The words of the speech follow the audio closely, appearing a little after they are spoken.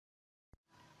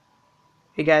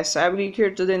Hey guys, Sabri here.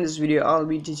 Today in this video I'll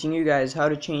be teaching you guys how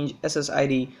to change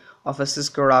SSID of a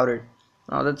Cisco router.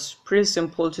 Now that's pretty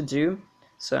simple to do,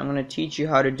 so I'm going to teach you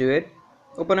how to do it.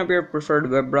 Open up your preferred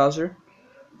web browser,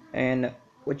 and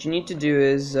what you need to do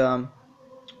is oh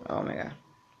my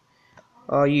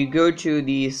god, you go to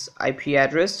this IP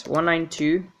address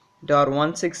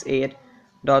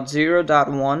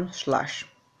 192.168.0.1/.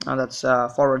 Now that's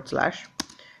 /.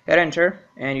 Hit enter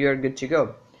and you're good to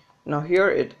go. Now here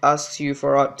it asks you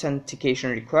for authentication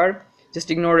required.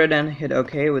 Just ignore it and hit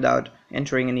OK without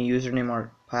entering any username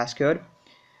or passcode.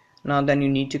 Now then you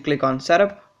need to click on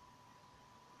setup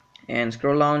and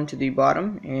scroll down to the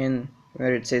bottom, and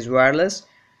where it says wireless,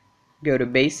 go to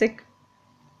basic,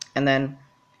 and then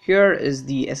here is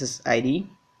the SSID.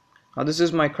 Now this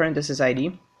is my current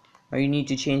SSID. Now you need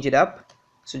to change it up,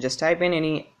 so just type in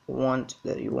any any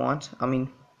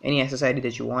SSID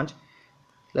that you want.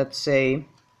 Let's say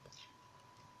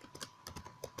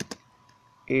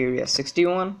area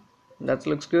 61. That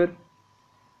looks good,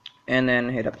 and then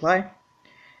hit apply,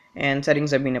 and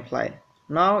settings have been applied.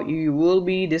 Now you will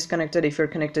be disconnected if you're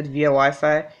connected via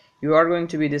Wi-Fi. You are going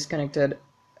to be disconnected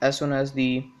as soon as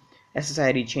the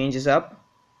SSID changes up,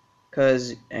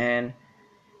 because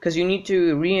you need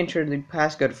to re-enter the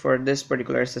passcode for this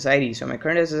particular SSID. So my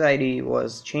current SSID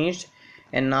was changed,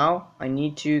 and now I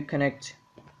need to connect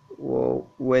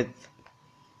with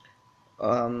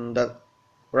the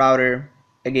router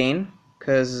again,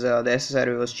 because the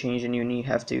SSID was changed and you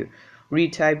have to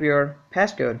retype your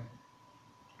passcode.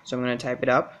 So I'm going to type it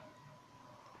up,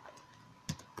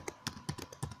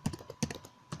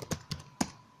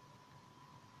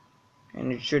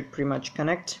 and it should pretty much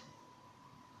connect.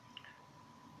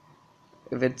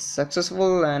 If it's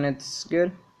successful and it's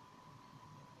good,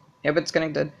 yep, it's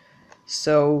connected.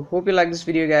 So hope you like this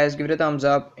video guys. Give it a thumbs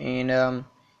up, and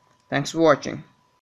thanks for watching.